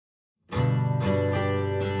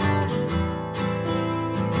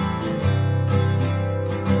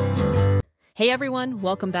Hey everyone,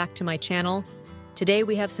 welcome back to my channel. Today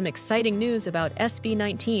we have some exciting news about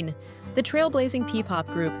SB19, the trailblazing P-pop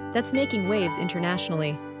group that's making waves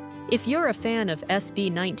internationally. If you're a fan of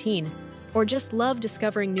SB19 or just love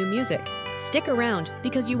discovering new music, stick around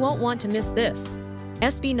because you won't want to miss this.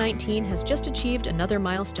 SB19 has just achieved another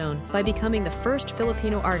milestone by becoming the first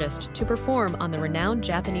Filipino artist to perform on the renowned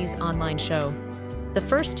Japanese online show, The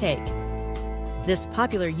First Take. This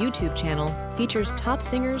popular YouTube channel features top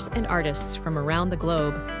singers and artists from around the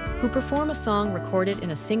globe who perform a song recorded in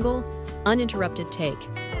a single, uninterrupted take.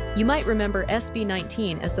 You might remember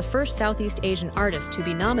SB19 as the first Southeast Asian artist to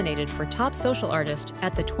be nominated for Top Social Artist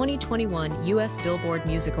at the 2021 US Billboard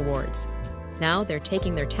Music Awards. Now they're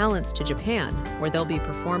taking their talents to Japan, where they'll be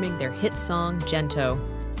performing their hit song, Gento.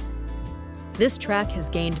 This track has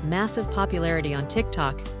gained massive popularity on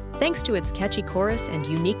TikTok thanks to its catchy chorus and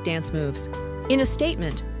unique dance moves. In a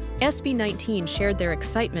statement, SB19 shared their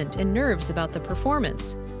excitement and nerves about the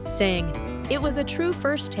performance, saying, "It was a true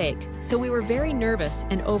first take, so we were very nervous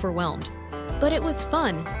and overwhelmed. But it was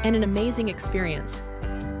fun and an amazing experience."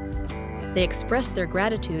 They expressed their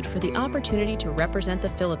gratitude for the opportunity to represent the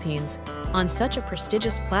Philippines on such a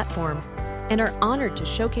prestigious platform and are honored to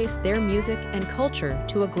showcase their music and culture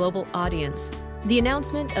to a global audience. The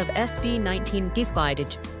announcement of SB19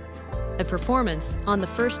 Gislided, a performance on The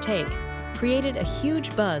First Take, created a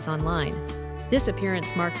huge buzz online. This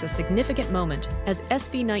appearance marks a significant moment as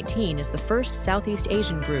SB19 is the first Southeast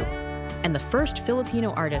Asian group and the first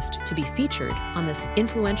Filipino artist to be featured on this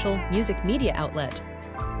influential music media outlet.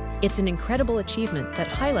 It's an incredible achievement that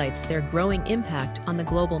highlights their growing impact on the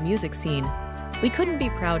global music scene. We couldn't be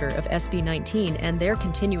prouder of SB19 and their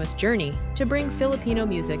continuous journey to bring Filipino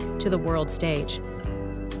music to the world stage.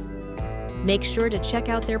 Make sure to check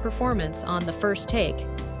out their performance on The First Take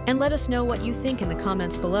and let us know what you think in the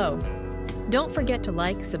comments below. Don't forget to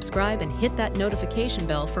like, subscribe, and hit that notification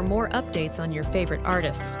bell for more updates on your favorite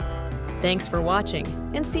artists. Thanks for watching,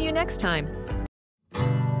 and see you next time!